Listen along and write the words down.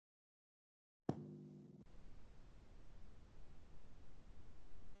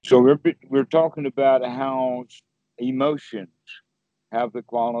So we're talking about how emotions have the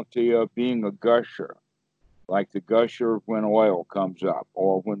quality of being a gusher, like the gusher when oil comes up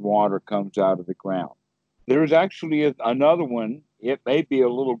or when water comes out of the ground. There's actually another one. It may be a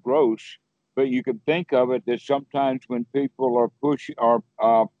little gross, but you can think of it that sometimes when people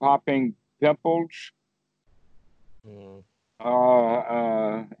are popping pimples, Mm.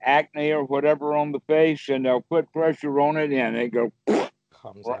 acne or whatever on the face, and they'll put pressure on it, and they go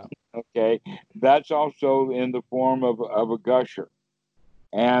Comes right. out. Okay, that's also in the form of a gusher,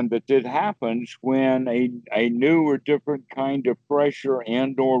 and that it happens when a new or different kind of pressure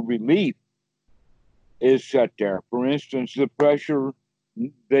and or relief is set there. For instance, the pressure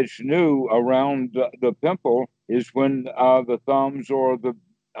that's new around the pimple is when the thumbs or the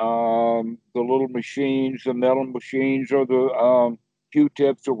little machines, the metal machines, or the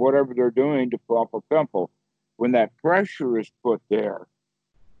Q-tips or whatever they're doing to pop a pimple. When that pressure is put there,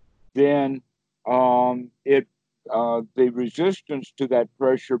 then it the resistance to that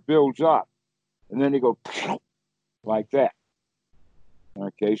pressure builds up, and then they go Mm. like that.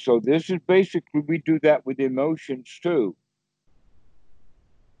 Okay, so this is basically we do that with emotions too.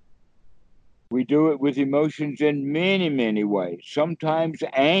 We do it with emotions in many, many ways. Sometimes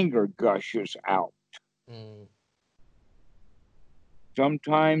anger gushes out. Mm.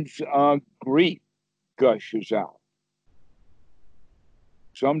 Sometimes grief gushes out.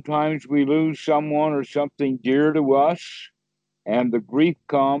 Sometimes we lose someone or something dear to us, and the grief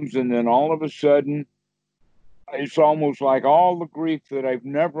comes, and then all of a sudden, it's almost like all the grief that I've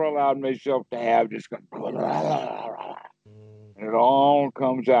never allowed myself to have just goes, Mm. and it all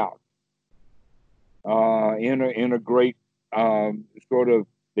comes out in a great sort of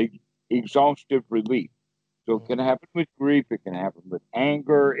exhaustive relief. So it can Mm. happen with grief, it can happen with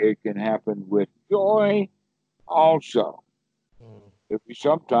anger, it can happen with joy also. Mm. If we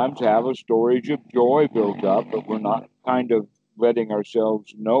sometimes have a storage of joy built up, but we're not kind of letting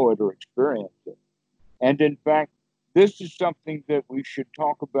ourselves know it or experience it. And in fact, this is something that we should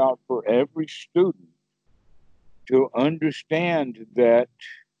talk about for every student to understand that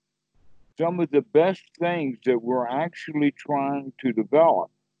some of the best things that we're actually trying to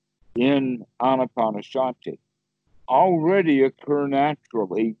develop in Anapanasati already occur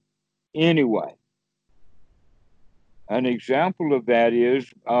naturally anyway. An example of that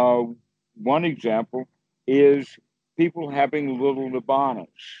is one example is people having little nibbana,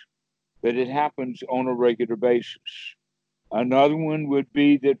 that it happens on a regular basis. Another one would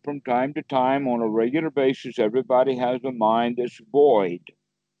be that from time to time, on a regular basis, everybody has a mind that's void.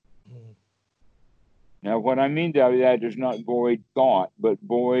 Mm. Now, what I mean by that is not void thought, but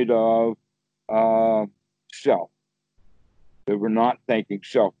void of uh, self, that we're not thinking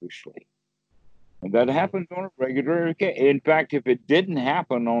selfishly. And that Mm. happens on a regular case. In fact, if it didn't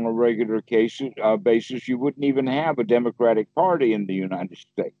happen on a regular basis, you wouldn't even have a Democratic Party in the United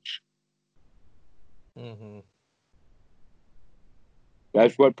States. Mm.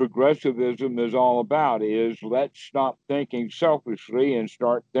 That's what progressivism is all about, is let's stop thinking selfishly and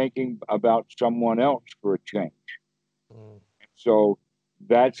start thinking about someone else for a change. Mm. So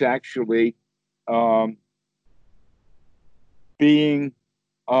that's actually um, being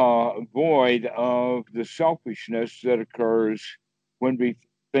void of the selfishness that occurs when we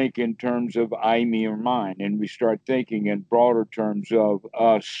think in terms of I, me, or mine, and we start thinking in broader terms of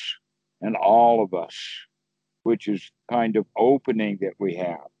us and all of us, which is kind of opening that we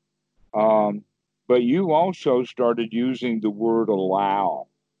have. Um, but you also started using the word allow.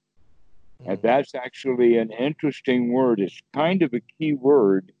 And Mm. that's actually an interesting word. It's kind of a key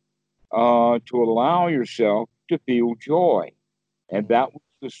word to allow yourself to feel joy. And Mm. that was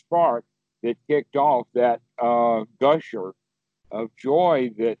the spark that kicked off that gusher of joy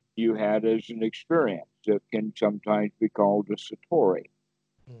that you had as an experience that can sometimes be called a satori.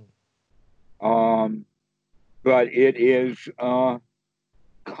 Mm. Um, but it is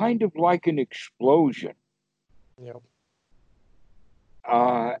kind of like an explosion, Yep.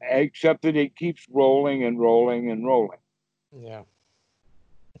 except that it keeps rolling and rolling and rolling. Yeah.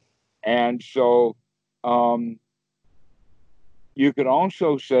 And so um, you could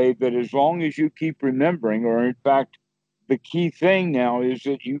also say that as long as you keep remembering, or in fact, the key thing now is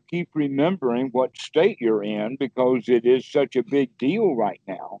that you keep remembering what state you're in because it is such a big deal right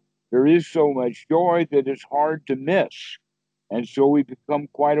now. There is so much joy that it's hard to miss. And so we become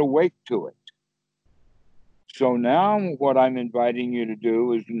quite awake to it. So now, what I'm inviting you to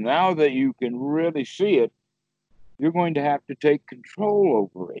do is now that you can really see it, you're going to have to take control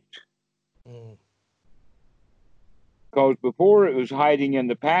over it. Mm. Because before it was hiding in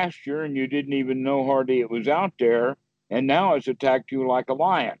the pasture and you didn't even know hardly it was out there. and now it's attacked you like a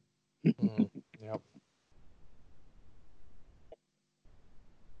lion. Mm. Yep.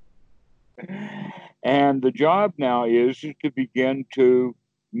 And the job now is to begin to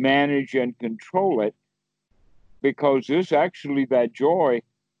manage and control it, because this actually, that joy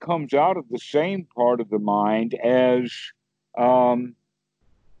comes out of the same part of the mind as um,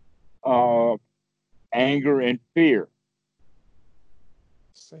 uh, anger and fear.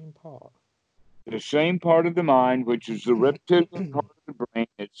 Same part. The same part of the mind, which is the reptilian part of the brain,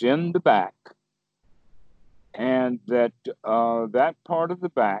 it's in the back. And that part of the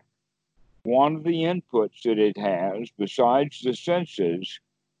back, one of the inputs that it has, besides the senses,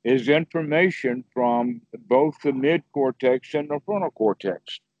 is information from both the mid cortex and the frontal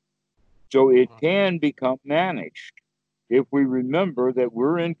cortex. So it can become managed if we remember that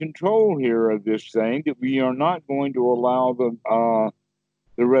we're in control here of this thing, that we are not going to allow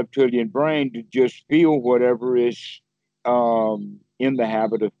the reptilian brain to just feel whatever is in the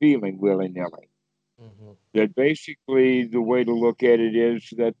habit of feeling willy nilly. Mm-hmm. That basically the way to look at it is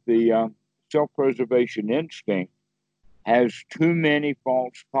that the self preservation instinct has too many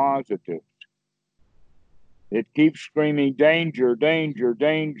false positives. It keeps screaming danger, danger,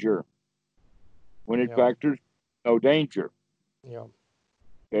 danger, when in Yep. fact there's no danger. Yep.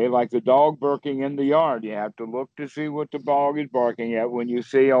 Okay, like the dog barking in the yard. You have to look to see what the dog is barking at. When you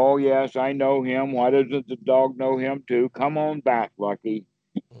see, oh, yes, I know him. Why doesn't the dog know him too? Come on back, Lucky.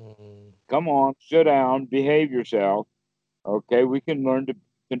 Mm. Come on, sit down, behave yourself. Okay, we can learn to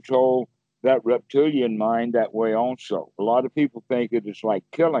control that reptilian mind that way also. A lot of people think it is like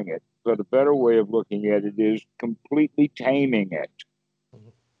killing it, but a better way of looking at it is completely taming it. Mm-hmm.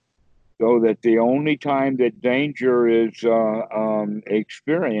 So that the only time that danger is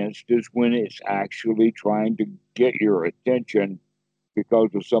experienced is when it's actually trying to get your attention because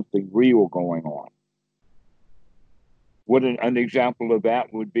of something real going on. What an example of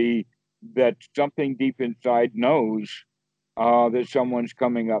that would be that something deep inside knows that someone's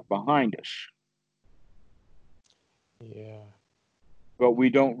coming up behind us, Yeah, but we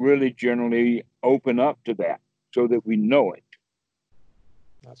don't really generally open up to that so that we know it.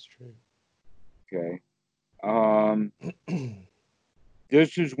 that's true. Okay. Um,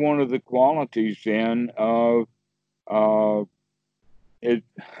 this is one of the qualities then of uh, it.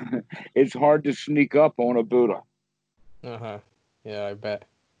 It's hard to sneak up on a Buddha Uh-huh. Yeah, I bet.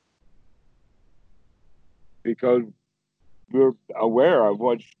 because we're aware of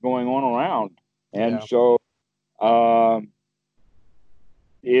what's going on around, and Yeah. so um,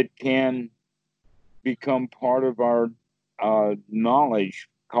 it can become part of our knowledge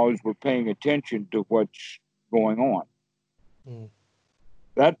because we're paying attention to what's going on. Mm.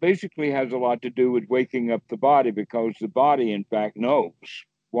 That basically has a lot to do with waking up the body, because the body, in fact, knows.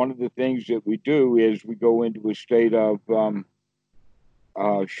 One of the things that we do is we go into a state of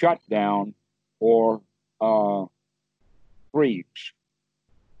shutdown or uh, freeze.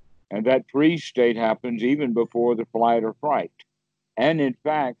 And that freeze state happens even before the flight or fright. And in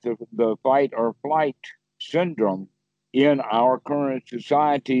fact, the fight or flight syndrome in our current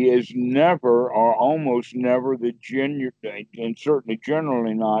society is never or almost never and certainly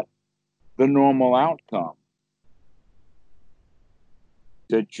generally not the normal outcome.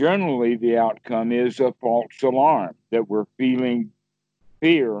 That generally the outcome is a false alarm, that we're feeling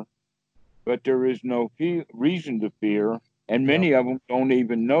fear, but there is no reason to fear. And Yep. many of them don't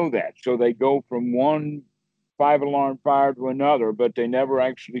even know that. So they go from one five alarm fire to another, but they never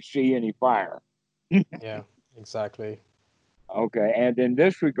actually see any fire. Yeah, exactly. Okay. And in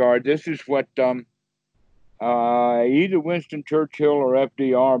this regard, this is what either Winston Churchill or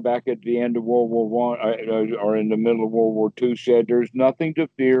FDR back at the end of World War One or in the middle of World War II said, "There's nothing to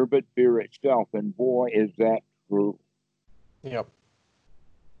fear but fear itself." And boy, is that true. Yep.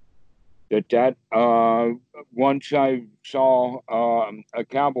 That once I saw a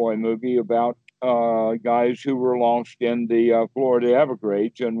cowboy movie about guys who were lost in the Florida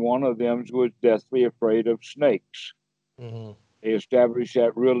Everglades, and one of them was deathly afraid of snakes. Mm-hmm. They established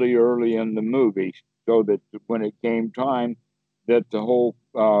that really early in the movie, so that when it came time, that the whole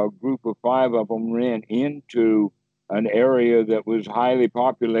group of five of them ran into an area that was highly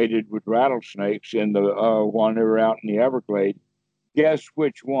populated with rattlesnakes in the one they were out in the Everglades. Guess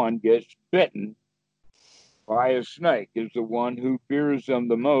which one gets bitten by a snake is the one who fears them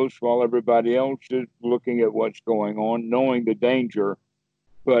the most, while everybody else is looking at what's going on, knowing the danger,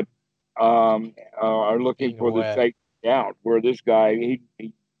 but are looking Being for the aware. safe out. Where this guy,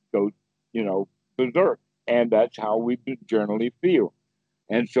 he goes, berserk, and that's how we generally feel.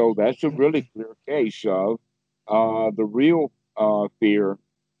 And so that's a really clear case of the real fear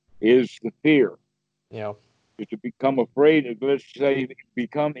is the fear. Yeah. is to become afraid, let's say,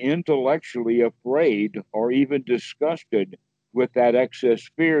 become intellectually afraid or even disgusted with that excess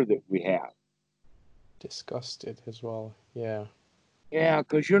fear that we have. Disgusted as well. Yeah. Yeah,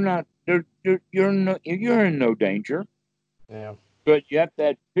 because you're in no danger, Yeah. but yet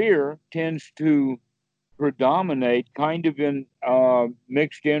that fear tends to predominate, kind of in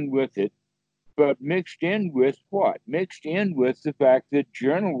mixed in with it. But mixed in with what? Mixed in with the fact that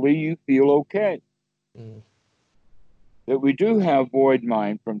generally you feel okay. Mm. That we do have void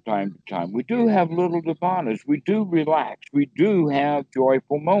mind from time to time. We do have little nibbana. We do relax. We do have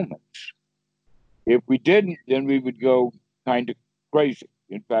joyful moments. If we didn't, then we would go kind of crazy.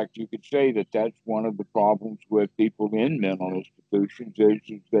 In fact, you could say that that's one of the problems with people in mental institutions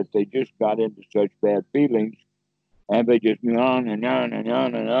is that they just got into such bad feelings and they just on and on and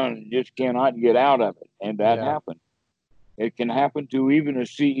on and on and just cannot get out of it. And that Yeah. happens. It can happen to even a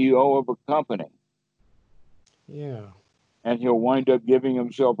CEO of a company. Yeah. And he'll wind up giving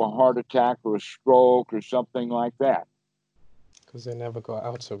himself a heart attack or a stroke or something like that Because they never got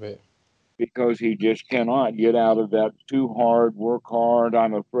out of it. because he just cannot get out of that too hard, work hard.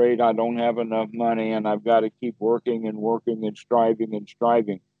 I'm afraid I don't have enough money and I've got to keep working and working and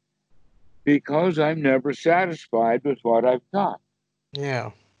striving because I'm never satisfied with what I've got.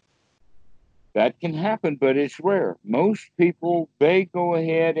 Yeah. That can happen, but it's rare. Most people, they go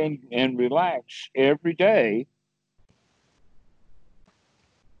ahead and relax every day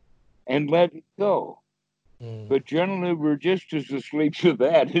and let it go. Mm. But generally, we're just as asleep to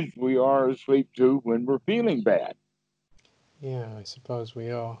that as we are asleep to when we're feeling bad. Yeah, I suppose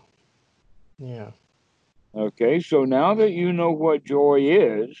we are. Yeah. Okay, so now that you know what joy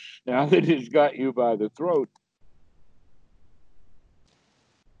is, now that it's got you by the throat,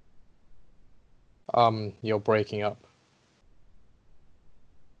 You're breaking up.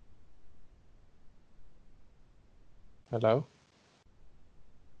 Hello?